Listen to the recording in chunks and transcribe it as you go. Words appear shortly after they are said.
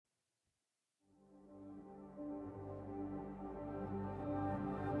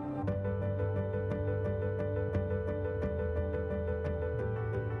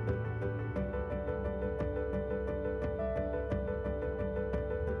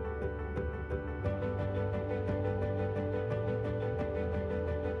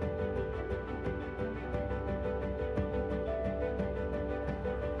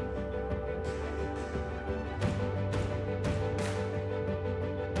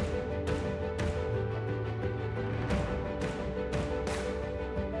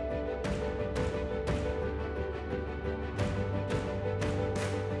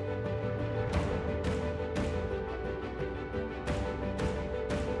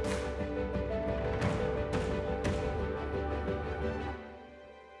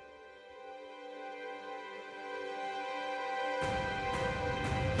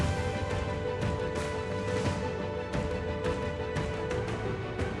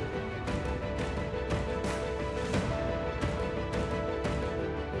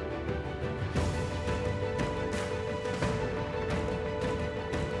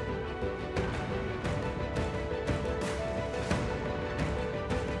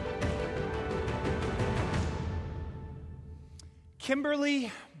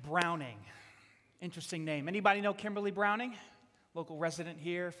Kimberly Browning. Interesting name. Anybody know Kimberly Browning? Local resident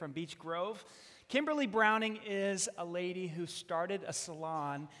here from Beech Grove. Kimberly Browning is a lady who started a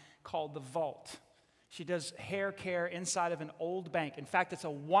salon called The Vault. She does hair care inside of an old bank. In fact, it's a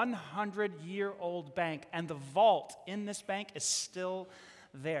 100-year-old bank, and the vault in this bank is still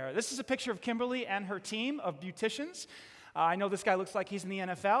there. This is a picture of Kimberly and her team of beauticians. I know this guy looks like he's in the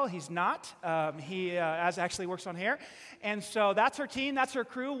NFL. He's not. He actually works on hair. And so that's her team. That's her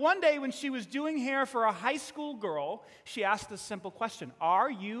crew. One day when she was doing hair for a high school girl, she asked this simple question: are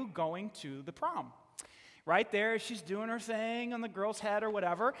you going to the prom? Right there, she's doing her thing on the girl's head or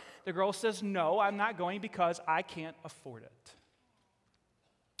whatever. The girl says, no, I'm not going because I can't afford it.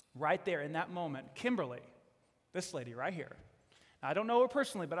 Right there in that moment, Kimberly, this lady right here. I don't know her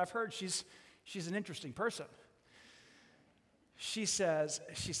personally, but I've heard she's an interesting person. She says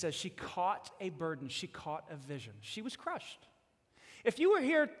she caught a burden. She caught a vision. She was crushed. If you were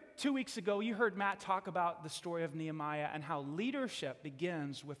here 2 weeks ago, you heard Matt talk about the story of Nehemiah and how leadership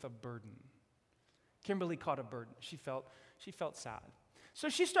begins with a burden. Kimberly caught a burden. She felt sad. So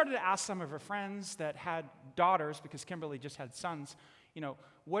she started to ask some of her friends that had daughters, because Kimberly just had sons,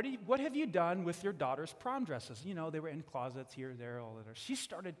 what have you done with your daughter's prom dresses? They were in closets here, there, all that. She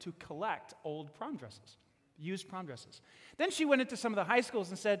started to collect old prom dresses. Used prom dresses. Then she went into some of the high schools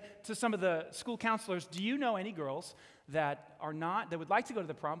and said to some of the school counselors, do you know any girls that would like to go to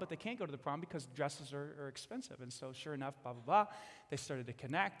the prom, but they can't go to the prom because dresses are expensive? And so sure enough, blah, blah, blah, they started to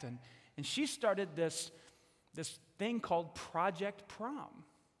connect. And she started this thing called Project Prom.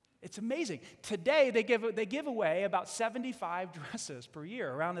 It's amazing. Today, they give away about 75 dresses per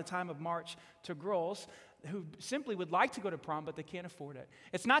year around the time of March to girls who simply would like to go to prom, but they can't afford it.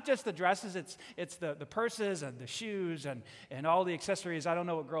 It's not just the dresses, it's the purses and the shoes and all the accessories. I don't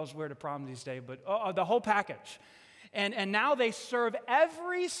know what girls wear to prom these days, but the whole package. And now they serve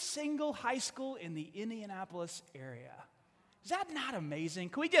every single high school in the Indianapolis area. Is that not amazing?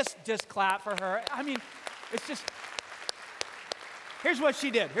 Can we just clap for her? I mean, it's just... Here's what she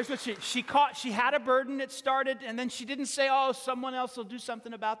did. She had a burden. It started, and then she didn't say, oh, someone else will do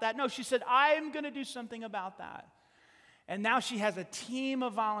something about that. No, she said, I'm going to do something about that. And now she has a team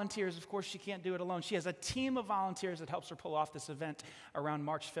of volunteers. Of course, she can't do it alone. She has a team of volunteers that helps her pull off this event around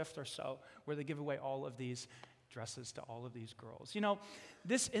March 5th or so, where they give away all of these dresses to all of these girls.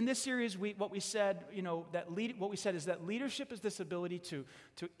 In this series, what we said is that leadership is this ability to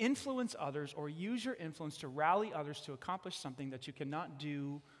influence others or use your influence to rally others to accomplish something that you cannot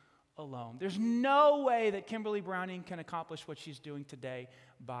do alone. There's no way that Kimberly Browning can accomplish what she's doing today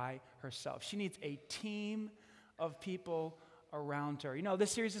by herself. She needs a team of people around her.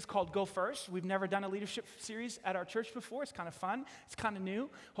 This series is called Go First. We've never done a leadership series at our church before. It's kind of fun. It's kind of new.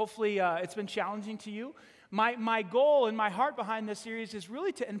 Hopefully, it's been challenging to you. My goal and my heart behind this series is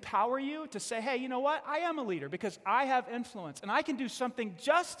really to empower you to say, hey, you know what? I am a leader because I have influence, and I can do something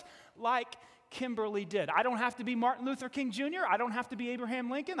just like Kimberly did. I don't have to be Martin Luther King Jr. I don't have to be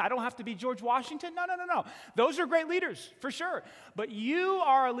Abraham Lincoln. I don't have to be George Washington. No. Those are great leaders, for sure. But you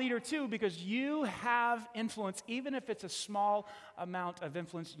are a leader, too, because you have influence. Even if it's a small amount of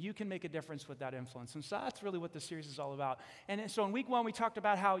influence, you can make a difference with that influence. And so that's really what this series is all about. And so in week 1, we talked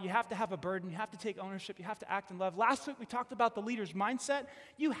about how you have to have a burden. You have to take ownership. You have to act in love. Last week, we talked about the leader's mindset.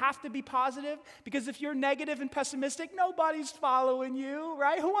 You have to be positive, because if you're negative and pessimistic, nobody's following you,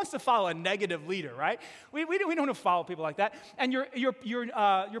 right? Who wants to follow a negative leader, right? We don't want to follow people like that. And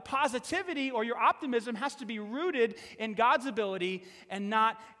your positivity or your optimism has to be rooted in God's ability and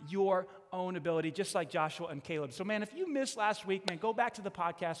not your own ability, just like Joshua and Caleb. So, man, if you missed last week, man, go back to the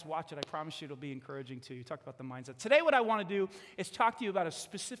podcast, watch it. I promise you it'll be encouraging to you. Talk about the mindset. Today, what I want to do is talk to you about a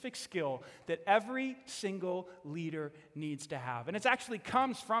specific skill that every single leader needs to have. And it actually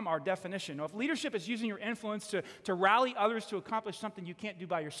comes from our definition. Now, if leadership is using your influence to rally others to accomplish something you can't do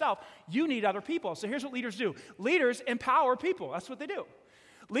by yourself, you need other people. So here's what leaders do. Leaders empower people. That's what they do.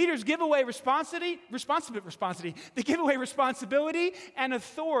 Leaders give away responsibility. They give away responsibility and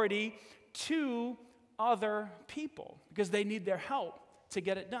authority to other people because they need their help to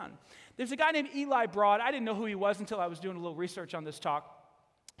get it done. There's a guy named Eli Broad. I didn't know who he was until I was doing a little research on this talk.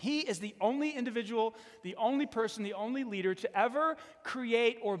 He is the only individual, the only person, the only leader to ever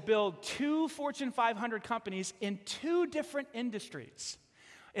create or build 2 Fortune 500 companies in 2 different industries.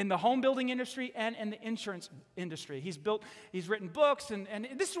 In the home building industry and in the insurance industry. He's written books, and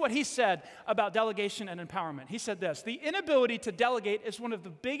this is what he said about delegation and empowerment. He said this: the inability to delegate is one of the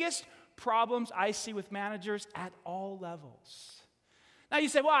biggest problems I see with managers at all levels. Now you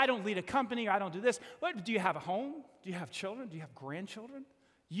say, well, I don't lead a company, or I don't do this. But do you have a home? Do you have children? Do you have grandchildren?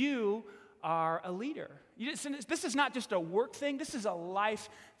 You are a leader. This is not just a work thing, this is a life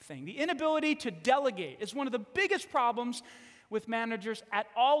thing. The inability to delegate is one of the biggest problems with managers at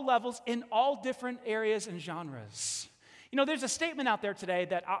all levels in all different areas and genres. You know, there's a statement out there today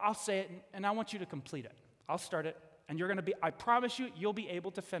that I'll say it and I want you to complete it. I'll start it and I promise you, you'll be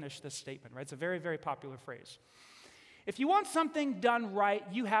able to finish this statement, right? It's a very, very popular phrase. If you want something done right,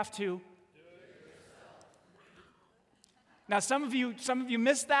 you have to. Now, some of you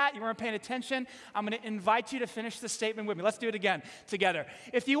missed that. You weren't paying attention. I'm going to invite you to finish the statement with me. Let's do it again together.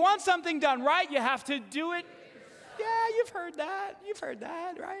 If you want something done right, you have to do it. Yeah, you've heard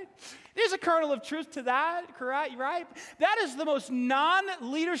that, right? There's a kernel of truth to that, correct, right? That is the most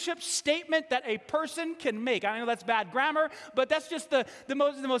non-leadership statement that a person can make. I know that's bad grammar, but that's just the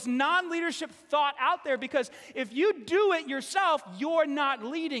most non-leadership thought out there, because if you do it yourself, you're not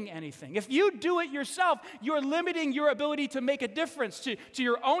leading anything. If you do it yourself, you're limiting your ability to make a difference to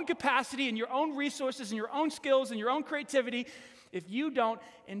your own capacity and your own resources and your own skills and your own creativity if you don't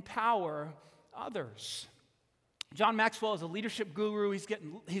empower others. John Maxwell is a leadership guru.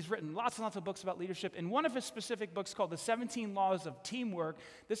 He's written lots and lots of books about leadership. In one of his specific books called The 17 Laws of Teamwork,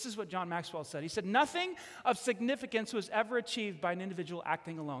 this is what John Maxwell said. He said, nothing of significance was ever achieved by an individual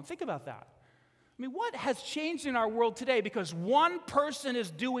acting alone. Think about that. I mean, what has changed in our world today because one person is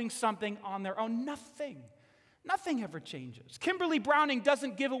doing something on their own? Nothing. Nothing ever changes. Kimberly Browning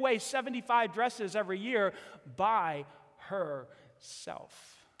doesn't give away 75 dresses every year by herself.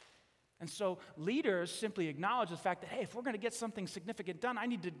 And so leaders simply acknowledge the fact that, hey, if we're going to get something significant done, I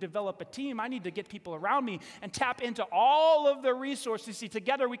need to develop a team. I need to get people around me and tap into all of the resources. See,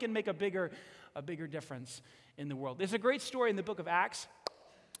 together we can make a bigger difference in the world. There's a great story in the book of Acts,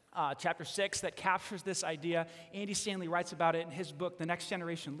 chapter 6, that captures this idea. Andy Stanley writes about it in his book, The Next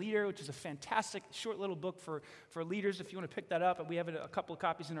Generation Leader, which is a fantastic short little book for leaders if you want to pick that up. We have a couple of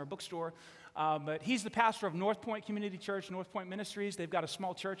copies in our bookstore. But he's the pastor of North Point Community Church, North Point Ministries. They've got a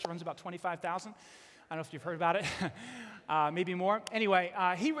small church, runs about 25,000. I don't know if you've heard about it, maybe more. Anyway,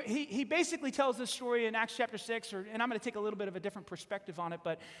 he basically tells this story in Acts chapter 6, and I'm going to take a little bit of a different perspective on it,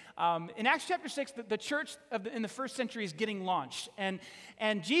 but in Acts chapter 6, the church in the first century is getting launched. And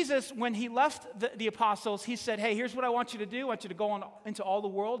Jesus, when he left the apostles, he said, hey, here's what I want you to do. I want you to go into all the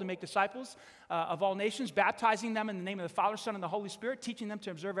world and make disciples of all nations, baptizing them in the name of the Father, Son, and the Holy Spirit, teaching them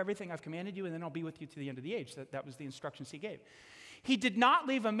to observe everything I've commanded you, and then I'll be with you to the end of the age. That was the instructions he gave. He did not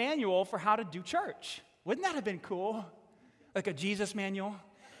leave a manual for how to do church. Wouldn't that have been cool? Like a Jesus manual?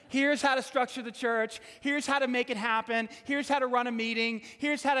 Here's how to structure the church. Here's how to make it happen. Here's how to run a meeting.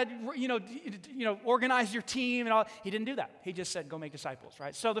 Here's how to, organize your team and all. He didn't do that. He just said, go make disciples,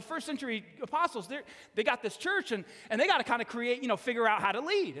 right? So the first century apostles, they got this church and they got to kind of create, figure out how to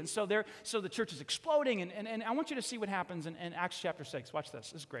lead. And so the church is exploding. And I want you to see what happens in Acts chapter 6. Watch this.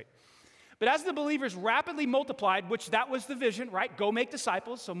 This is great. But as the believers rapidly multiplied, which that was the vision, right? Go make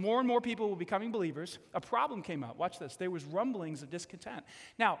disciples, so more and more people were becoming believers, a problem came up. Watch this. There was rumblings of discontent.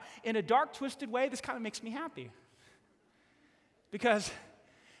 Now, in a dark, twisted way, this kind of makes me happy. Because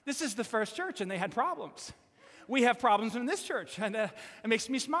this is the first church, and they had problems. We have problems in this church, and it makes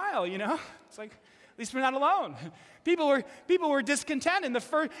me smile, It's like, at least we're not alone. People were discontent in the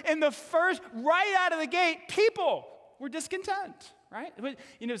first, right out of the gate, people were discontent. Right?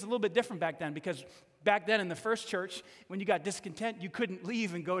 It was a little bit different back then, because back then in the first church, when you got discontent, you couldn't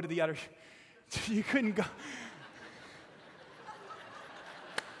leave and go to the other. You couldn't go.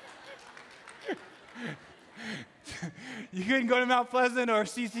 You couldn't go to Mount Pleasant or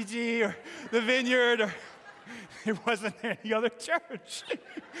CCG or the Vineyard, or there wasn't any other church.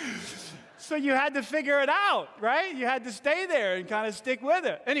 So you had to figure it out, right? You had to stay there and kind of stick with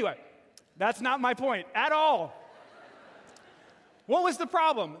it. Anyway, that's not my point at all. What was the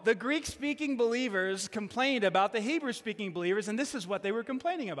problem? The Greek-speaking believers complained about the Hebrew-speaking believers, and this is what they were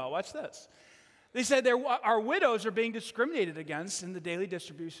complaining about. Watch this. They said our widows are being discriminated against in the daily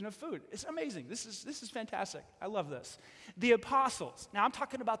distribution of food. It's amazing. This is fantastic. I love this. The apostles. Now, I'm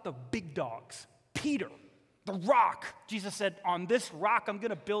talking about the big dogs. Peter, the rock. Jesus said, on this rock, I'm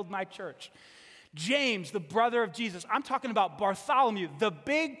going to build my church. James, the brother of Jesus. I'm talking about Bartholomew,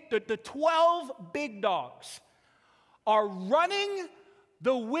 the 12 big dogs are running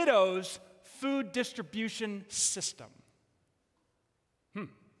the widow's food distribution system.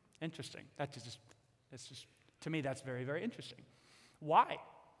 Interesting. To me, that's very, very interesting. Why?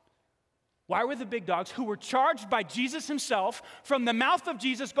 Why were the big dogs, who were charged by Jesus himself from the mouth of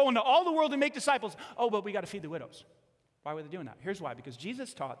Jesus, go into all the world and make disciples? Oh, but we got to feed the widows. Why were they doing that? Here's why. Because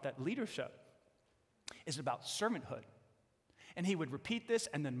Jesus taught that leadership is about servanthood. And he would repeat this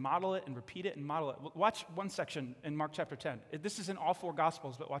and then model it and repeat it and model it. Watch one section in Mark chapter 10. This is in all four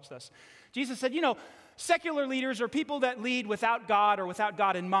Gospels, but watch this. Jesus said, secular leaders or people that lead without God or without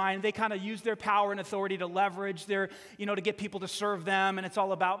God in mind, they kind of use their power and authority to leverage their, to get people to serve them. And it's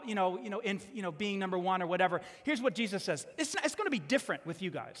all about, being number one or whatever. Here's what Jesus says. It's going to be different with you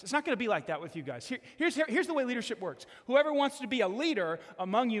guys. It's not going to be like that with you guys. Here's the way leadership works. Whoever wants to be a leader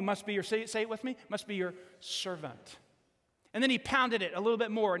among you must be say it with me, must be your servant. And then he pounded it a little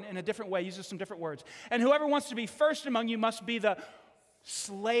bit more in a different way, uses some different words. And whoever wants to be first among you must be the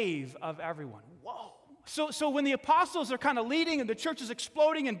slave of everyone. Whoa. So when the apostles are kind of leading and the church is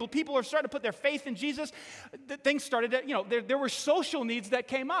exploding and people are starting to put their faith in Jesus, things started to, there were social needs that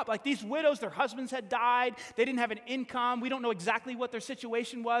came up. Like these widows, their husbands had died. They didn't have an income. We don't know exactly what their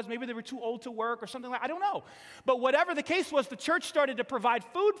situation was. Maybe they were too old to work or something like that. I don't know. But whatever the case was, the church started to provide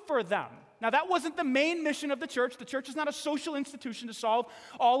food for them. Now, that wasn't the main mission of the church. The church is not a social institution to solve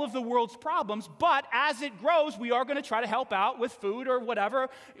all of the world's problems. But as it grows, we are going to try to help out with food or whatever,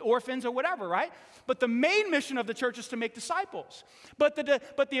 orphans or whatever, right? But the main mission of the church is to make disciples. But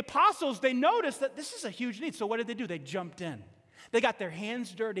the apostles, they noticed that this is a huge need. So what did they do? They jumped in. They got their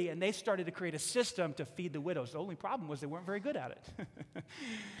hands dirty, and they started to create a system to feed the widows. The only problem was they weren't very good at it.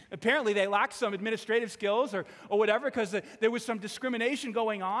 Apparently, they lacked some administrative skills or whatever, because there was some discrimination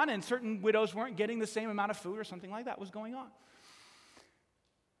going on, and certain widows weren't getting the same amount of food or something like that was going on.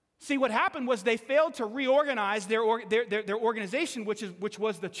 See, what happened was they failed to reorganize their organization, which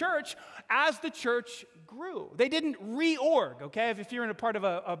was the church, as the church grew. They didn't reorg, okay? If you're in a part of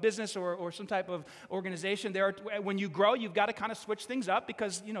a business or some type of organization, when you grow, you've got to kind of switch things up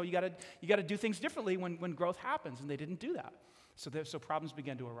because, you got to do things differently when growth happens, and they didn't do that. So problems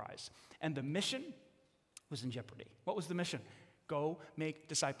began to arise. And the mission was in jeopardy. What was the mission? Go make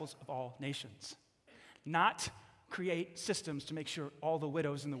disciples of all nations. Not create systems to make sure all the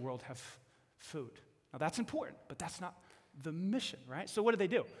widows in the world have food. Now, that's important, but that's not the mission, right? So what do they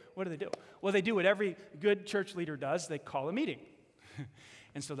do? Well, they do what every good church leader does. They call a meeting.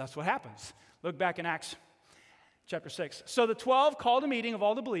 And so that's what happens. Look back in Acts chapter 6. So the 12 called a meeting of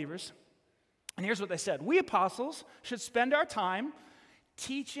all the believers, and here's what they said. We apostles should spend our time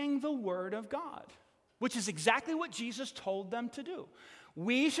teaching the word of God, which is exactly what Jesus told them to do.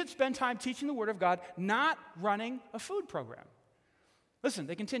 We should spend time teaching the word of God, not running a food program. Listen,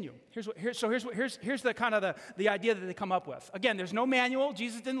 they continue. Here's the kind of the idea that they come up with. Again, there's no manual.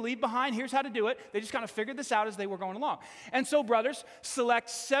 Jesus didn't leave behind. Here's how to do it. They just kind of figured this out as they were going along. And so, brothers, select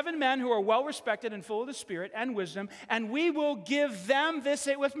 7 men who are well respected and full of the Spirit and wisdom, and we will give them this.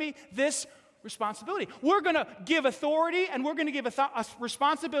 Say it with me. This responsibility. We're going to give authority and we're going to give a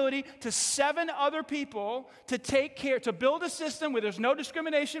responsibility to 7 other people to take care, to build a system where there's no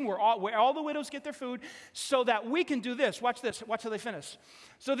discrimination, where all the widows get their food, so that we can do this. Watch this. Watch how they finish.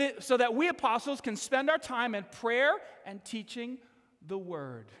 So that we apostles can spend our time in prayer and teaching the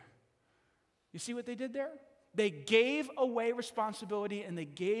word. You see what they did there? They gave away responsibility and they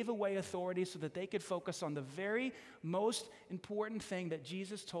gave away authority so that they could focus on the very most important thing that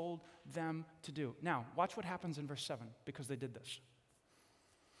Jesus told them to do. Now, watch what happens in verse 7 because they did this.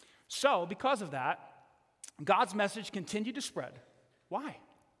 So, because of that, God's message continued to spread. Why?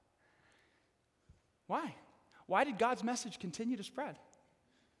 Why did God's message continue to spread?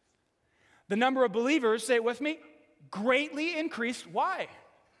 The number of believers, say it with me, greatly increased. Why?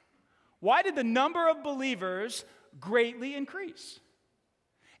 Why did the number of believers greatly increase?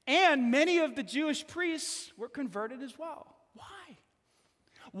 And many of the Jewish priests were converted as well. Why?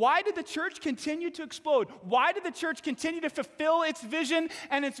 Why did the church continue to explode? Why did the church continue to fulfill its vision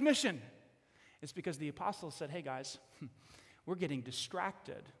and its mission? It's because the apostles said, hey guys, we're getting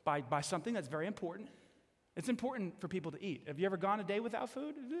distracted by something that's very important. It's important for people to eat. Have you ever gone a day without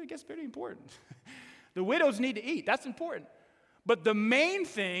food? It gets pretty important. The widows need to eat. That's important. But the main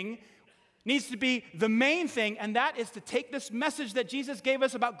thing needs to be the main thing, and that is to take this message that Jesus gave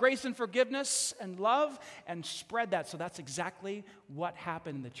us about grace and forgiveness and love and spread that. So that's exactly what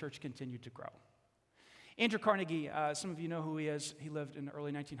happened, and the church continued to grow. Andrew Carnegie, some of you know who he is. He lived in the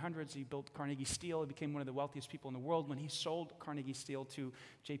early 1900s. He built Carnegie Steel. He became one of the wealthiest people in the world when he sold Carnegie Steel to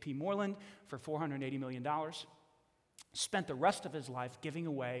J.P. Moreland for $480 million. Spent the rest of his life giving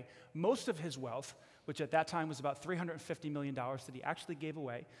away most of his wealth, which at that time was about $350 million that he actually gave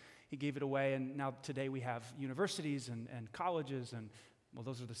away. He gave it away, and now today we have universities and colleges, and, well,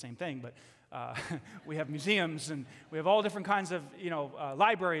 those are the same thing, but we have museums, and we have all different kinds of,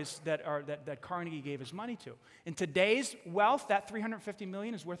 libraries that Carnegie gave his money to. In today's wealth, that $350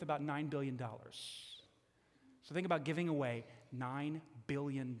 million is worth about $9 billion. So think about giving away $9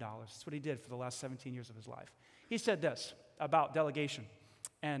 billion. That's what he did for the last 17 years of his life. He said this, about delegation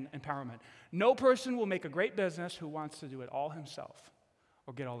and empowerment. No person will make a great business who wants to do it all himself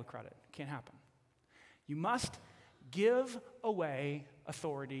or get all the credit. Can't happen. You must give away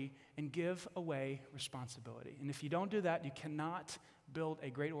authority and give away responsibility. And if you don't do that, you cannot build a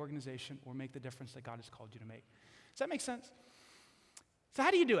great organization or make the difference that God has called you to make. Does that make sense? So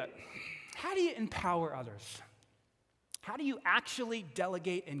how do you do it? How do you empower others? How do you actually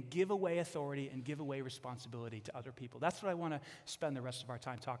delegate and give away authority and give away responsibility to other people? That's what I want to spend the rest of our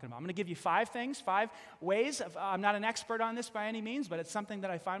time talking about. I'm going to give you 5 things, 5 ways. I'm not an expert on this by any means, but it's something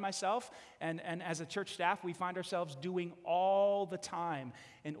that I find myself and as a church staff, we find ourselves doing all the time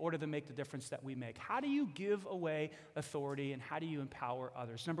in order to make the difference that we make. How do you give away authority and how do you empower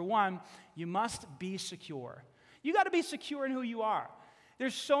others? Number 1, you must be secure. You got to be secure in who you are.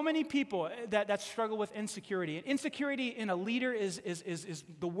 There's so many people that struggle with insecurity. And insecurity in a leader is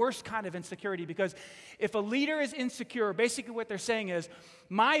the worst kind of insecurity, because if a leader is insecure, basically what they're saying is,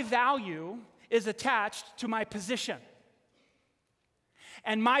 my value is attached to my position.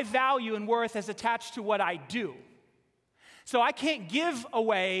 And my value and worth is attached to what I do. So I can't give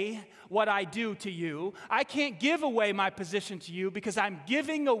away what I do to you. I can't give away my position to you because I'm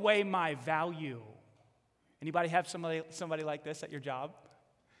giving away my value. Anybody have somebody like this at your job?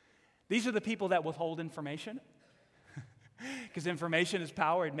 These are the people that withhold information because information is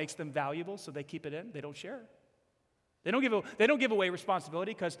power. It makes them valuable, so they keep it in. They don't share. They don't give away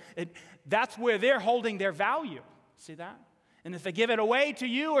responsibility because that's where they're holding their value. See that? And if they give it away to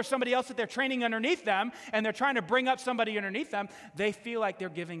you or somebody else that they're training underneath them and they're trying to bring up somebody underneath them, they feel like they're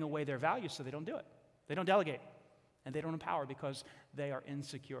giving away their value, so they don't do it. They don't delegate, and they don't empower because they are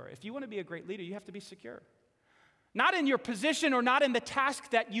insecure. If you want to be a great leader, you have to be secure. Not in your position or not in the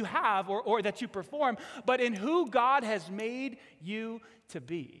task that you have or that you perform, but in who God has made you to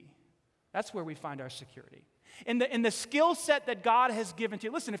be. That's where we find our security. In the skill set that God has given to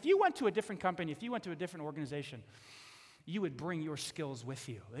you. Listen, if you went to a different company, if you went to a different organization, you would bring your skills with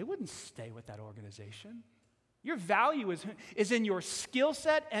you. They wouldn't stay with that organization. Your value is in your skill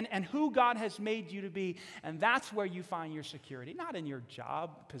set and who God has made you to be, and that's where you find your security, not in your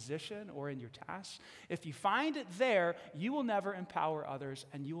job position or in your tasks. If you find it there, you will never empower others,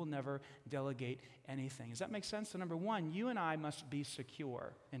 and you will never delegate anything. Does that make sense? So number 1, you and I must be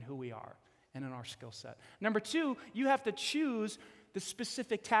secure in who we are and in our skill set. Number 2, you have to choose the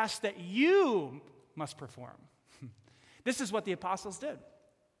specific tasks that you must perform. This is what the apostles did.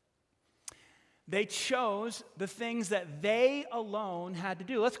 They chose the things that they alone had to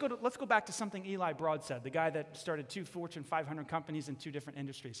do. Let's go back to something Eli Broad said, the guy that started 2 Fortune 500 companies in 2 different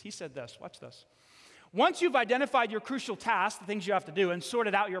industries. He said this, watch this. Once you've identified your crucial tasks, the things you have to do, and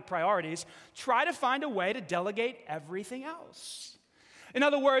sorted out your priorities, try to find a way to delegate everything else. In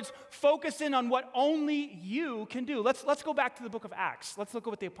other words, focus in on what only you can do. Let's go back to the book of Acts. Let's look at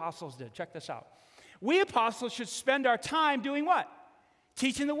what the apostles did. Check this out. We apostles should spend our time doing what?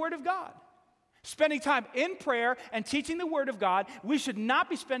 Teaching the Word of God. Spending time in prayer and teaching the Word of God. We should not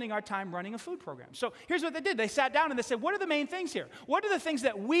be spending our time running a food program. So here's what they did. They sat down and they said, what are the main things here? What are the things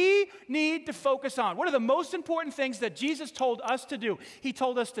that we need to focus on? What are the most important things that Jesus told us to do? He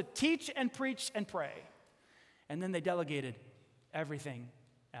told us to teach and preach and pray. And then they delegated everything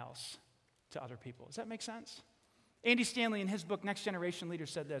else to other people. Does that make sense? Andy Stanley, in his book, Next Generation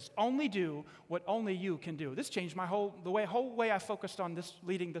Leaders, said this, only do what only you can do. This changed the whole way I focused on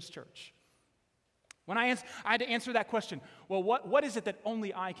leading this church. When I had to answer that question, well, what is it that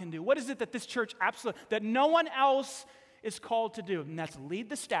only I can do? What is it that this church that no one else is called to do? And that's lead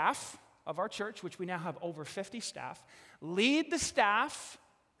the staff of our church, which we now have over 50 staff, lead the staff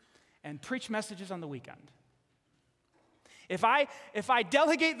and preach messages on the weekend. If I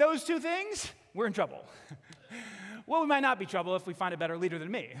delegate those 2 things, we're in trouble. Well, we might not be trouble if we find a better leader than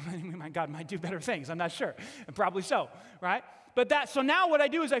me. God might do better things, I'm not sure. And probably so, right? So now what I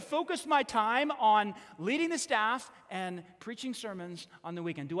do is I focus my time on leading the staff and preaching sermons on the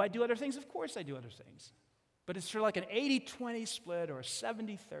weekend. Do I do other things? Of course I do other things. But it's sort of like an 80-20 split or a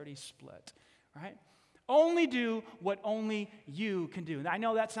 70-30 split, right? Only do what only you can do. And I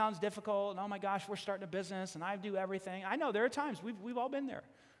know that sounds difficult, and oh my gosh, we're starting a business, and I do everything. I know there are times, we've all been there.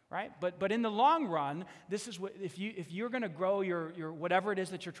 Right? But in the long run, this is what if you're going to grow your whatever it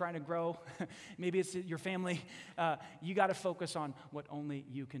is that you're trying to grow, maybe it's your family, you got to focus on what only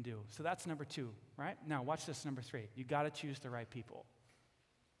you can do. So that's number 2, right? Now watch this, number 3. You got to choose the right people.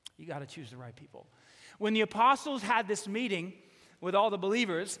 You got to choose the right people. When the apostles had this meeting with all the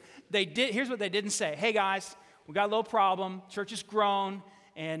believers, here's what they didn't say. Hey guys, we got a little problem. Church has grown,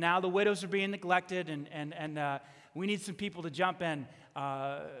 and now the widows are being neglected, and we need some people to jump in.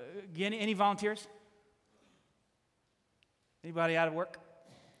 Any volunteers? Anybody out of work?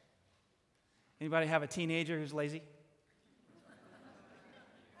 Anybody have a teenager who's lazy?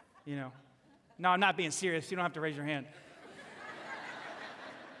 No, I'm not being serious. You don't have to raise your hand.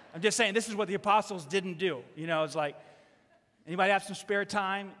 I'm just saying this is what the apostles didn't do. It's like, anybody have some spare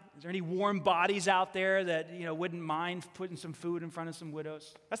time? Is there any warm bodies out there that, wouldn't mind putting some food in front of some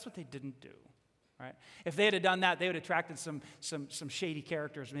widows? That's what they didn't do, right? If they had done that, they would have attracted some shady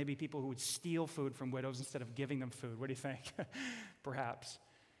characters, maybe people who would steal food from widows instead of giving them food. What do you think? Perhaps.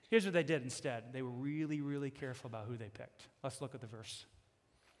 Here's what they did instead. They were really, really careful about who they picked. Let's look at the verse.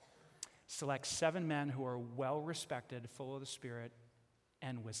 Select 7 men who are well-respected, full of the Spirit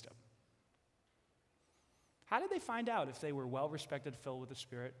and wisdom. How did they find out if they were well-respected, filled with the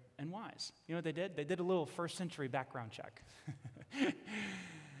Spirit, and wise? You know what they did? They did a little first-century background check.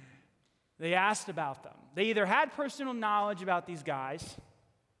 They asked about them. They either had personal knowledge about these guys,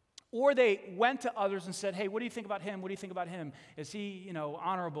 or they went to others and said, hey, what do you think about him? What do you think about him? Is he,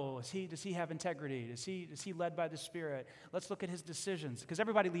 honorable? Does he have integrity? Is he led by the Spirit? Let's look at his decisions. Because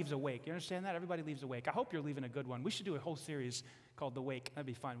everybody leaves awake. You understand that? Everybody leaves awake. I hope you're leaving a good one. We should do a whole series called The Wake. That'd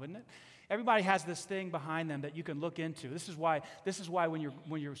be fun, wouldn't it? Everybody has this thing behind them that you can look into. This is why when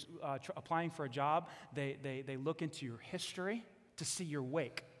you're applying for a job, they look into your history to see your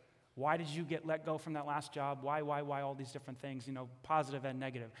wake. Why did you get let go from that last job? Why, all these different things, positive and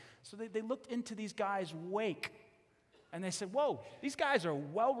negative. So they looked into these guys' wake, and they said, whoa, these guys are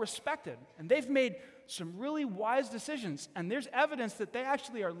well-respected, and they've made some really wise decisions, and there's evidence that they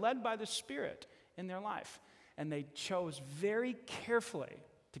actually are led by the Spirit in their life. And they chose very carefully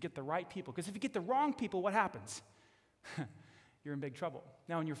to get the right people, because if you get the wrong people, what happens? You're in big trouble.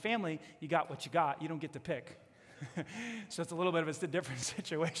 Now, in your family, you got what you got. You don't get to pick. So it's a little bit of a different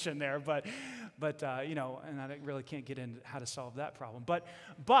situation there, but and I really can't get into how to solve that problem.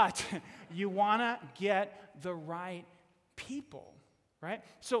 But you want to get the right people, right?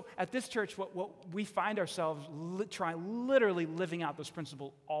 So at this church, what we find ourselves literally living out this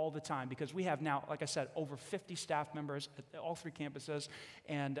principle all the time, because we have now, like I said, over 50 staff members at all 3 campuses,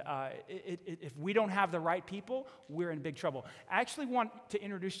 and if we don't have the right people, we're in big trouble. I actually want to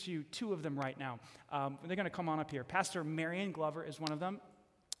introduce to you 2 of them right now. They're going to come on up here. Pastor Marion Glover is one of them,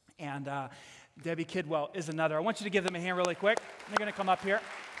 and Debbie Kidwell is another. I want you to give them a hand really quick. They're going to come up here.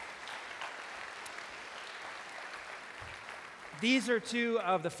 These are 2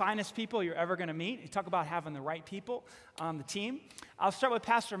 of the finest people you're ever going to meet. You talk about having the right people on the team. I'll start with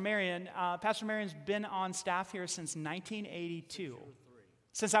Pastor Marion. Pastor Marion's been on staff here since 1982.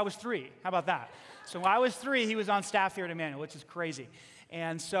 Since I was 3. How about that? So when I was 3, he was on staff here at Emmanuel, which is crazy.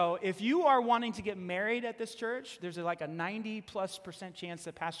 And so if you are wanting to get married at this church, there's like a 90+% chance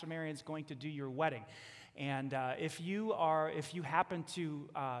that Pastor Marion's going to do your wedding. And if you happen to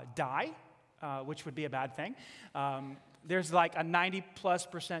die, which would be a bad thing, there's like a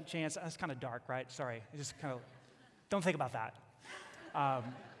 90+% chance. That's kind of dark, right? Sorry. Just kind of don't think about that.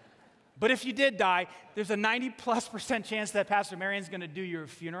 But if you did die, there's a 90+% chance that Pastor Marion's going to do your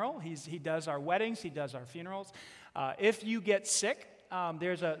funeral. He does our weddings. He does our funerals. If you get sick,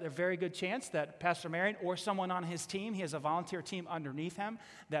 there's a very good chance that Pastor Marion or someone on his team, he has a volunteer team underneath him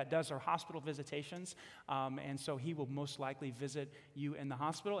that does our hospital visitations, and so he will most likely visit you in the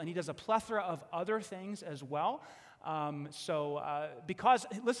hospital. And he does a plethora of other things as well. Because,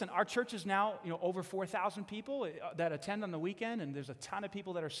 listen, our church is now, over 4,000 people that attend on the weekend, and there's a ton of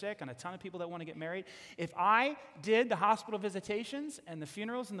people that are sick and a ton of people that want to get married. If I did the hospital visitations and the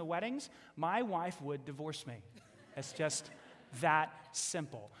funerals and the weddings, my wife would divorce me. It's just that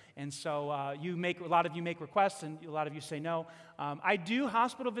simple. And so a lot of you make requests, and a lot of you say no. I do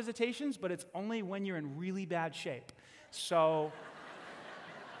hospital visitations, but it's only when you're in really bad shape. So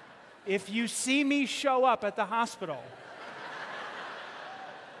if you see me show up at the hospital,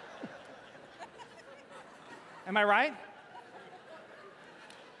 am I right?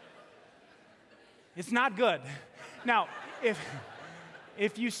 It's not good. Now,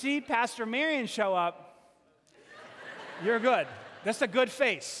 if you see Pastor Marion show up, you're good. That's a good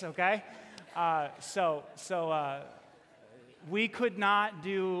face, okay? We could not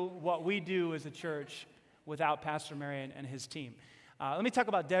do what we do as a church without Pastor Marion and his team. Let me talk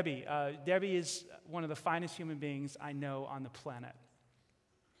about Debbie. Debbie is one of the finest human beings I know on the planet.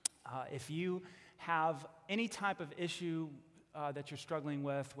 If you have any type of issue that you're struggling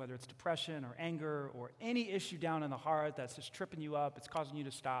with, whether it's depression or anger or any issue down in the heart that's just tripping you up, it's causing you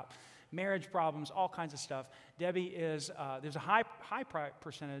to stop, marriage problems, all kinds of stuff, Debbie is, there's a high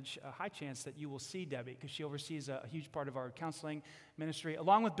chance that you will see Debbie, because she oversees a huge part of our counseling ministry,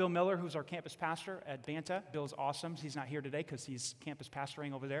 along with Bill Miller, who's our campus pastor at Banta. Bill's awesome. He's not here today because he's campus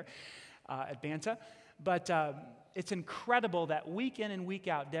pastoring over there at Banta. But it's incredible that week in and week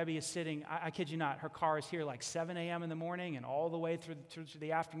out, Debbie is sitting, I kid you not, her car is here like 7 a.m. in the morning, and all the way through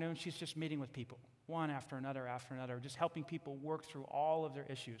the afternoon, she's just meeting with people, one after another, just helping people work through all of their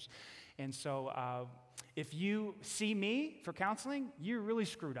issues. And so if you see me for counseling, you're really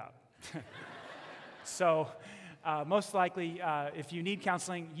screwed up. So most likely, if you need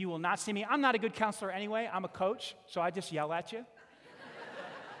counseling, you will not see me. I'm not a good counselor anyway. I'm a coach, so I just yell at you.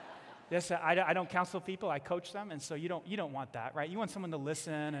 Yes, I don't counsel people, I coach them, and so you don't want that, right? You want someone to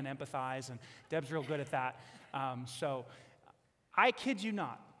listen and empathize, and Deb's real good at that. So I kid you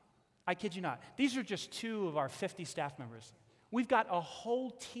not. These are just 2 of our 50 staff members. We've got a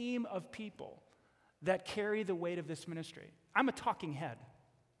whole team of people that carry the weight of this ministry. I'm a talking head.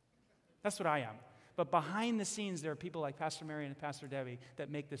 That's what I am. But behind the scenes, there are people like Pastor Mary and Pastor Debbie that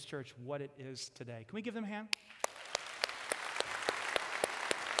make this church what it is today. Can we give them a hand?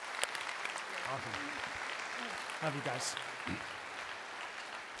 Awesome. Love you guys.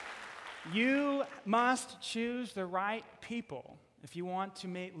 You must choose the right people if you want to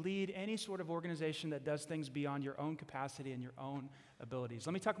lead any sort of organization that does things beyond your own capacity and your own abilities.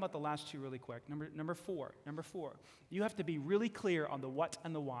 Let me talk about the last 2 really quick. Number four. You have to be really clear on the what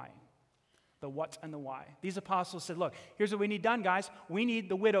and the why. The what and the why. These apostles said, look, here's what we need done, guys. We need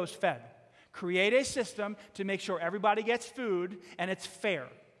the widows fed. Create a system to make sure everybody gets food and it's fair.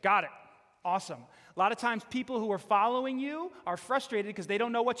 Got it. Awesome. A lot of times people who are following you are frustrated because they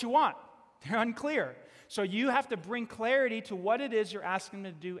don't know what you want. They're unclear. So you have to bring clarity to what it is you're asking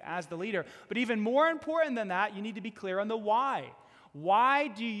them to do as the leader. But even more important than that, you need to be clear on the why. Why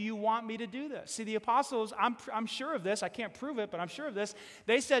do you want me to do this? See, the apostles, I'm sure of this. I can't prove it, but I'm sure of this.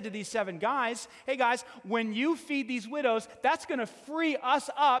 They said to these 7 guys, hey guys, when you feed these widows, that's going to free us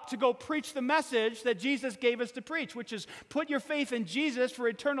up to go preach the message that Jesus gave us to preach, which is put your faith in Jesus for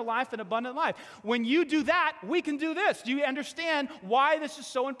eternal life and abundant life. When you do that, we can do this. Do you understand why this is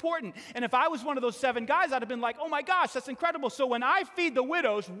so important? And if I was one of those 7 guys, I'd have been like, oh my gosh, that's incredible. So when I feed the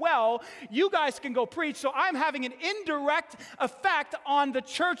widows, well, you guys can go preach. So I'm having an indirect effect on the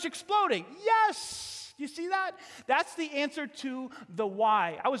church exploding. Yes! You see that? That's the answer to the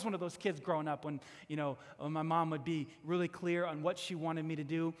why. I was one of those kids growing up when my mom would be really clear on what she wanted me to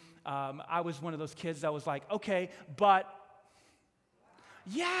do. I was one of those kids that was like, okay, but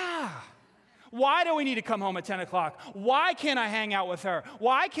yeah. Why do we need to come home at 10 o'clock? Why can't I hang out with her?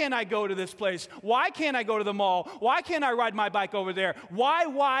 Why can't I go to this place? Why can't I go to the mall? Why can't I ride my bike over there? Why?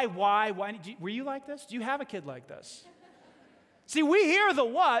 Were you like this? Do you have a kid like this? See, we hear the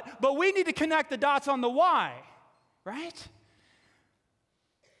what, but we need to connect the dots on the why, right?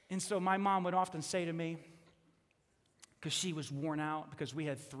 And so my mom would often say to me, because she was worn out, because we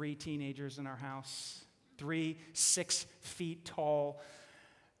had 3 teenagers in our house, 3 6 feet tall,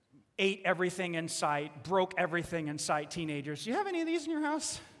 ate everything in sight, broke everything in sight teenagers. Do you have any of these in your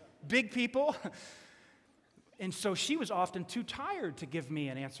house? Big people? And so she was often too tired to give me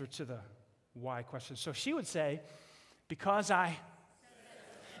an answer to the why question. So she would say, because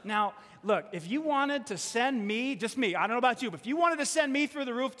Now, look, if you wanted to send me, just me, I don't know about you, but if you wanted to send me through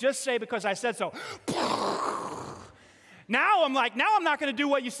the roof, just say because I said so. Now I'm not going to do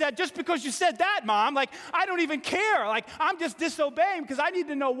what you said just because you said that, Mom. Like, I don't even care. Like, I'm just disobeying because I need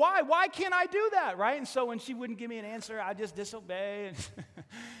to know why. Why can't I do that, right? And so when she wouldn't give me an answer, I just disobey. And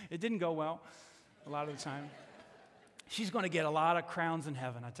it didn't go well a lot of the time. She's going to get a lot of crowns in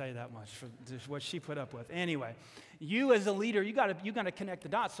heaven, I tell you that much, for what she put up with. Anyway, you as a leader, you got to connect the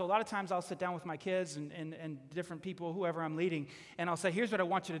dots. So a lot of times I'll sit down with my kids and different people, whoever I'm leading, and I'll say, here's what I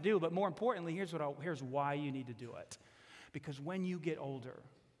want you to do, but more importantly, here's why you need to do it. Because when you get older,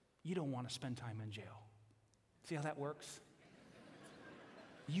 you don't want to spend time in jail. See how that works?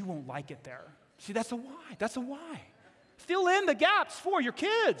 You won't like it there. See, that's a why. That's a why. Fill in the gaps for your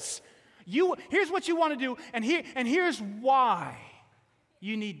kids. Here's what you want to do, and here's why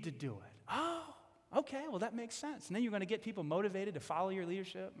you need to do it. Oh, okay, well, that makes sense. And then you're going to get people motivated to follow your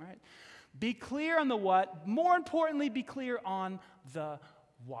leadership, right? Be clear on the what. More importantly, be clear on the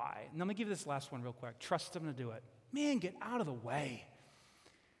why. And let me give you this last one real quick. Trust them to do it. Man, get out of the way.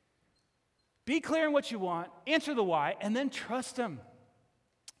 Be clear on what you want, answer the why, and then trust them.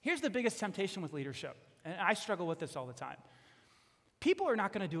 Here's the biggest temptation with leadership, and I struggle with this all the time. People are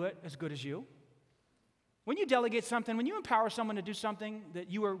not going to do it as good as you. When you delegate something, when you empower someone to do something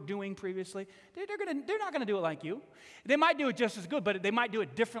that you were doing previously, they're not going to do it like you. They might do it just as good, but they might do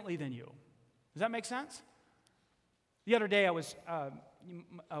it differently than you. Does that make sense? The other day, I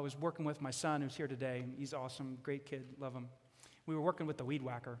was working with my son, who's here today. He's awesome, great kid, love him. We were working with the weed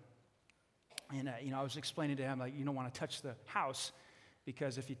whacker, and I was explaining to him, like, you don't want to touch the house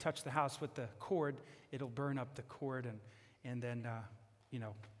because if you touch the house with the cord, it'll burn up the cord, and then,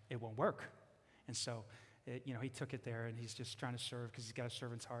 it won't work. And so, he took it there, and he's just trying to serve because he's got a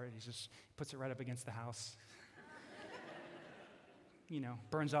servant's heart, and he just puts it right up against the house.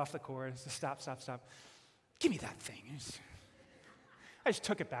 Burns off the cord. Says, stop. Give me that thing. I just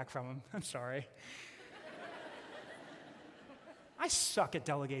took it back from him. I'm sorry. I suck at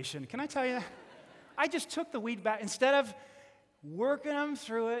delegation. Can I tell you that? I just took the weed back. Instead of working them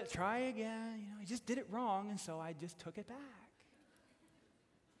through it, try again. I just did it wrong, and so I just took it back.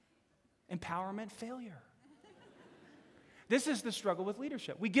 Empowerment failure. This is the struggle with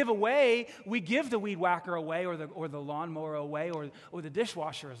leadership. We give the weed whacker away, or the lawnmower away, or the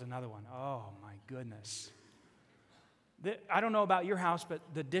dishwasher is another one. Oh my goodness. I don't know about your house, but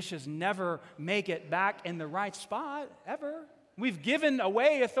the dishes never make it back in the right spot, ever. We've given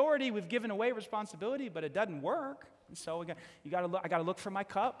away authority, we've given away responsibility, but it doesn't work. And so I got to look for my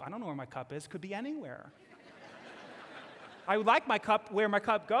cup. I don't know where my cup is. Could be anywhere. I would like my cup where my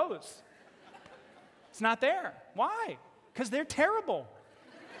cup goes. It's not there. Why? Because they're terrible.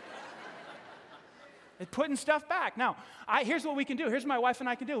 It's putting stuff back. Now, here's what we can do. Here's what my wife and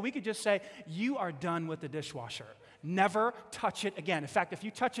I can do. We could just say, you are done with the dishwasher. Never touch it again. In fact, if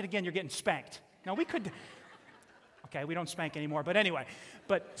you touch it again, you're getting spanked. Now, we could... Okay, we don't spank anymore, but anyway.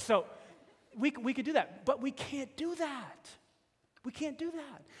 So we could do that, but we can't do that. We can't do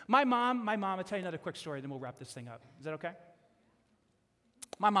that. My mom, I'll tell you another quick story, then we'll wrap this thing up. Is that okay?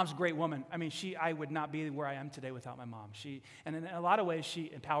 My mom's a great woman. I mean, I would not be where I am today without my mom. And in a lot of ways,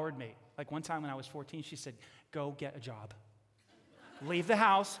 she empowered me. Like one time when I was 14, she said, go get a job. Leave the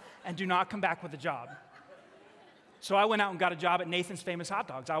house and do not come back with a job. So I went out and got a job at Nathan's Famous Hot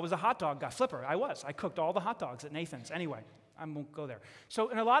Dogs. I was a hot dog guy, flipper. I cooked all the hot dogs at Nathan's. Anyway, I won't go there. So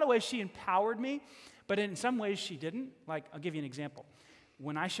in a lot of ways, she empowered me, but in some ways, she didn't. Like, I'll give you an example.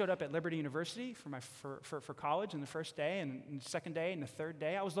 When I showed up at Liberty University for college, and the first day, and the second day, and the third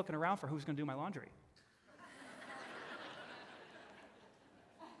day, I was looking around for who's going to do my laundry.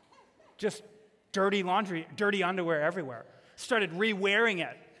 Just dirty laundry, dirty underwear everywhere. Started re-wearing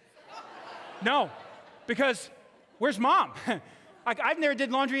it. No, because... Where's mom? I've never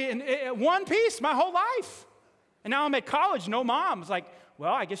did laundry in one piece my whole life. And now I'm at college, no mom. It's like,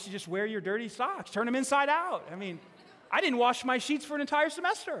 well, I guess you just wear your dirty socks, turn them inside out. I mean, I didn't wash my sheets for an entire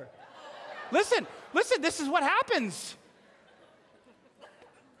semester. Listen, this is what happens.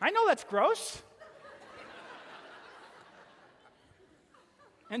 I know that's gross.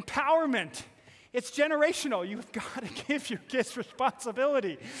 Empowerment. It's generational. You've got to give your kids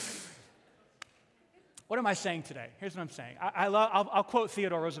responsibility. What am I saying today? Here's what I'm saying. I'll quote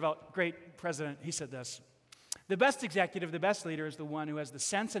Theodore Roosevelt, great president. He said this: the best executive, the best leader is the one who has the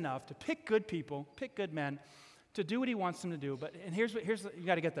sense enough to pick good people, pick good men, to do what he wants them to do. And here's you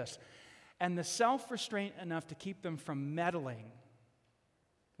got to get this. And the self-restraint enough to keep them from meddling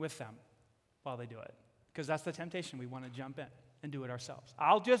with them while they do it. Because that's the temptation. We want to jump in and do it ourselves.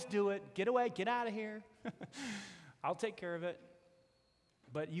 I'll just do it. Get away. Get out of here. I'll take care of it.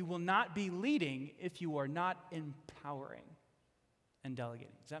 But you will not be leading if you are not empowering and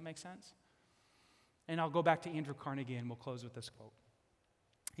delegating. Does that make sense? And I'll go back to Andrew Carnegie, and we'll close with this quote.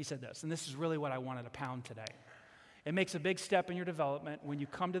 He said this, and this is really what I wanted to pound today. It makes a big step in your development when you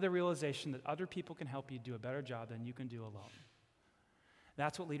come to the realization that other people can help you do a better job than you can do alone.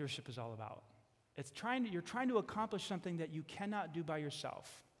 That's what leadership is all about. You're trying to accomplish something that you cannot do by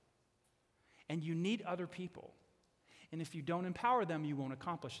yourself. And you need other people. And if you don't empower them, you won't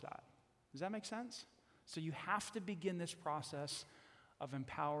accomplish that. Does that make sense? So you have to begin this process of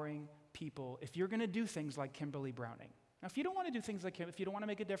empowering people if you're going to do things like Kimberly Browning. Now, if you don't want to do things like if you don't want to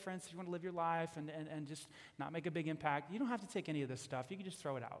make a difference, if you want to live your life and just not make a big impact, you don't have to take any of this stuff. You can just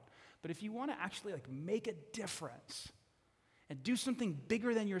throw it out. But if you want to actually make a difference and do something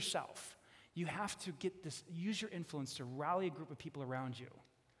bigger than yourself, you have to use your influence to rally a group of people around you,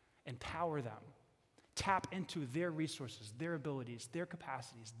 empower them. Tap into their resources, their abilities, their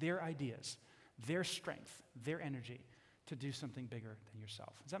capacities, their ideas, their strength, their energy to do something bigger than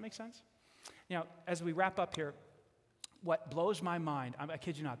yourself. Does that make sense? Now, as we wrap up here, what blows my mind, I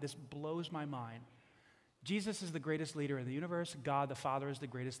kid you not, this blows my mind. Jesus is the greatest leader in the universe. God the Father is the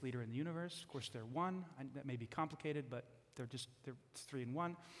greatest leader in the universe. Of course, they're one. That may be complicated, but they're three in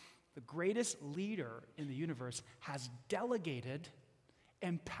one. The greatest leader in the universe has delegated,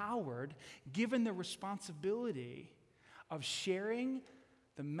 empowered, given the responsibility of sharing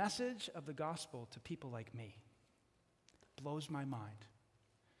the message of the gospel to people like me. Blows my mind.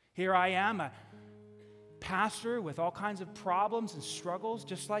 Here I am, a pastor with all kinds of problems and struggles,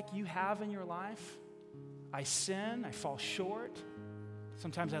 just like you have in your life. I sin, I fall short.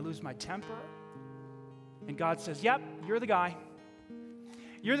 Sometimes I lose my temper. And God says, yep, you're the guy.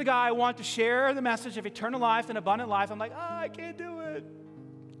 You're the guy I want to share the message of eternal life and abundant life. I'm like, I can't do it.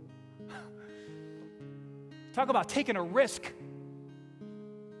 Talk about taking a risk.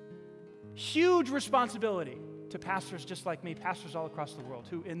 Huge responsibility to pastors just like me, pastors all across the world,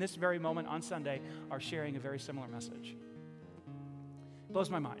 who in this very moment on Sunday are sharing a very similar message.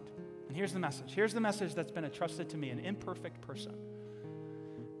 Blows my mind. And here's the message. Here's the message that's been entrusted to me, an imperfect person.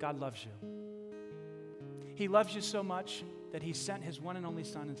 God loves you. He loves you so much that he sent his one and only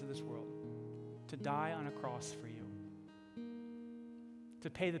Son into this world to die on a cross for you, to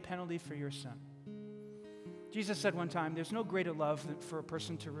pay the penalty for your sin. Jesus said one time, there's no greater love than for a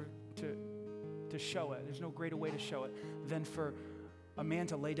person to show it. There's no greater way to show it than for a man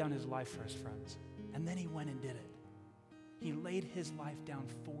to lay down his life for his friends. And then he went and did it. He laid his life down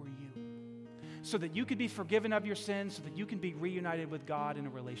for you so that you could be forgiven of your sins, so that you can be reunited with God in a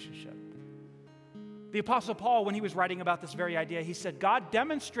relationship. The Apostle Paul, when he was writing about this very idea, he said, God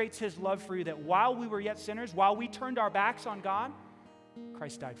demonstrates his love for you that while we were yet sinners, while we turned our backs on God,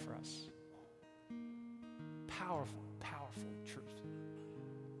 Christ died for us. Powerful, powerful truth.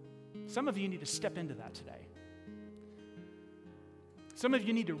 Some of you need to step into that today. Some of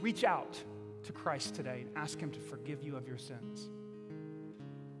you need to reach out to Christ today and ask him to forgive you of your sins.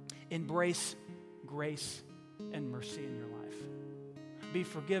 Embrace grace and mercy in your life. Be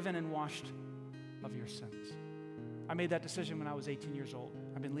forgiven and washed of your sins. I made that decision when I was 18 years old.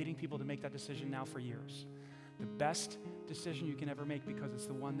 I've been leading people to make that decision now for years. The best decision you can ever make because it's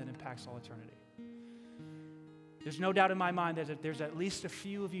the one that impacts all eternity. There's no doubt in my mind that there's at least a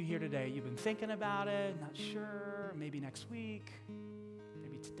few of you here today. You've been thinking about it, not sure, maybe next week,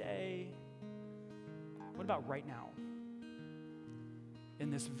 maybe today. What about right now? In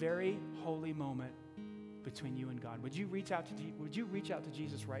this very holy moment between you and God, would you reach out to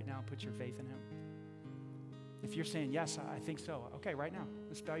Jesus right now and put your faith in him? If you're saying, yes, I think so, okay, right now.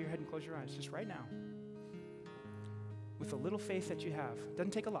 Let's bow your head and close your eyes, just right now. With the little faith that you have. It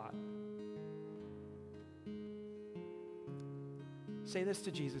doesn't take a lot. Say this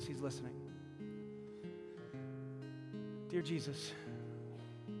to Jesus, he's listening. Dear Jesus,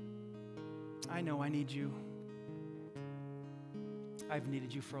 I know I need you. I've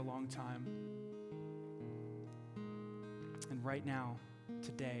needed you for a long time. And right now,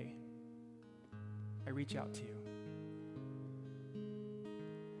 today, I reach out to you.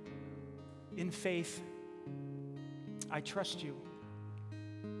 In faith, I trust you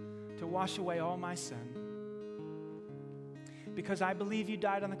to wash away all my sin because I believe you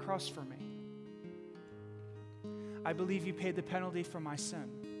died on the cross for me. I believe you paid the penalty for my sin.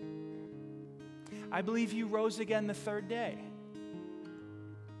 I believe you rose again the third day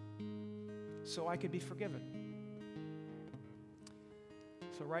so I could be forgiven.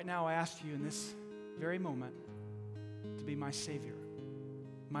 So right now I ask you in this very moment to be my Savior,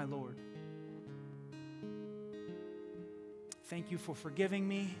 my Lord. Thank you for forgiving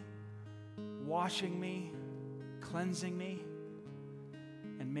me, washing me, cleansing me,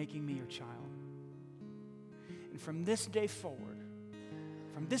 and making me your child. And from this day forward,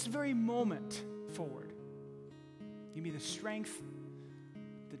 from this very moment forward, give me the strength,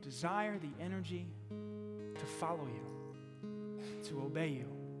 the desire, the energy to follow you, to obey you,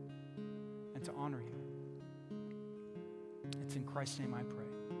 and to honor you. It's in Christ's name I pray.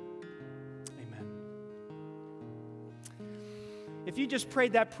 Amen. If you just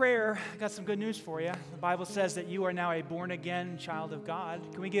prayed that prayer, I got some good news for you. The Bible says that you are now a born-again child of God.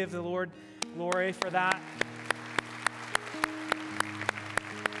 Can we give the Lord glory for that?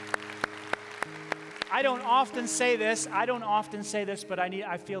 I don't often say this, but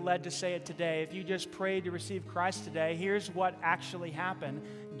I feel led to say it today. If you just prayed to receive Christ today, here's what actually happened.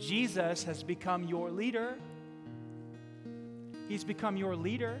 Jesus has become your leader. He's become your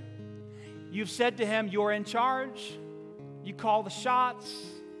leader. You've said to him, you're in charge. You call the shots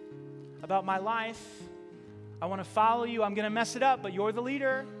about my life. I want to follow you. I'm going to mess it up, but you're the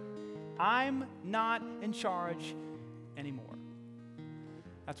leader. I'm not in charge anymore.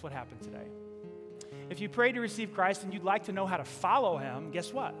 That's what happened today. If you pray to receive Christ and you'd like to know how to follow him,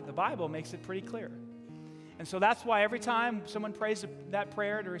 guess what? The Bible makes it pretty clear. And so that's why every time someone prays that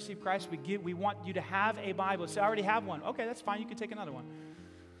prayer to receive Christ, we want you to have a Bible. Say, I already have one. Okay, that's fine. You can take another one.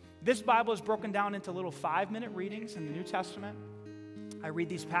 This Bible is broken down into little 5-minute readings in the New Testament. I read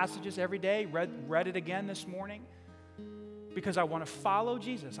these passages every day, read it again this morning, because I want to follow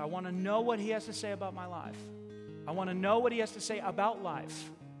Jesus. I want to know what he has to say about my life. I want to know what he has to say about life.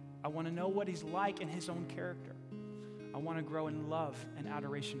 I want to know what he's like in his own character. I want to grow in love and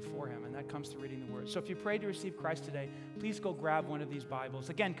adoration for him, and that comes through reading the Word. So if you prayed to receive Christ today, please go grab one of these Bibles.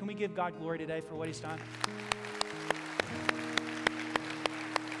 Again, can we give God glory today for what he's done?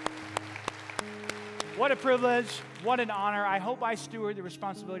 What a privilege, what an honor. I hope I steward the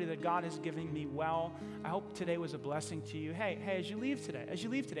responsibility that God has given me well. I hope today was a blessing to you. Hey, as you leave today,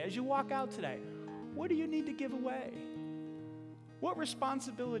 as you walk out today, what do you need to give away? What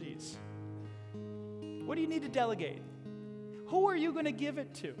responsibilities? What do you need to delegate? Who are you going to give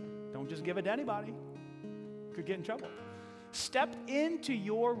it to? Don't just give it to anybody. Could get in trouble. Step into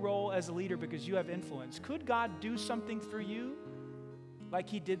your role as a leader because you have influence. Could God do something through you like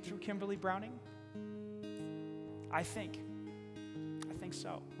he did through Kimberly Browning? I think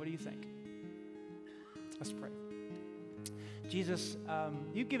so. What do you think? Let's pray. Jesus,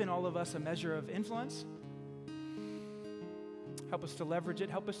 you've given all of us a measure of influence. Help us to leverage it.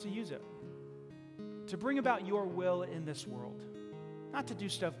 Help us to use it. To bring about your will in this world. Not to do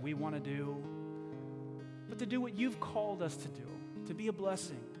stuff we want to do, but to do what you've called us to do. To be a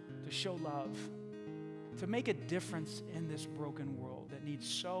blessing, to show love, to make a difference in this broken world that needs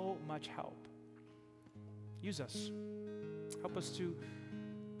so much help. Use us. Help us to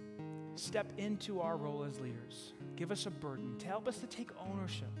step into our role as leaders. Give us a burden to help us to take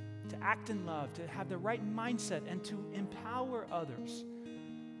ownership, to act in love, to have the right mindset, and to empower others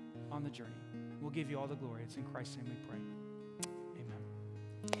on the journey. We'll give you all the glory. It's in Christ's name we pray.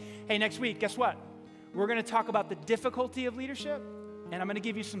 Amen. Hey, next week, guess what? We're going to talk about the difficulty of leadership, and I'm going to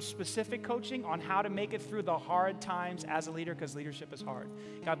give you some specific coaching on how to make it through the hard times as a leader because leadership is hard.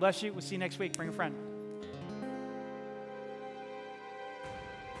 God bless you. We'll see you next week. Bring a friend.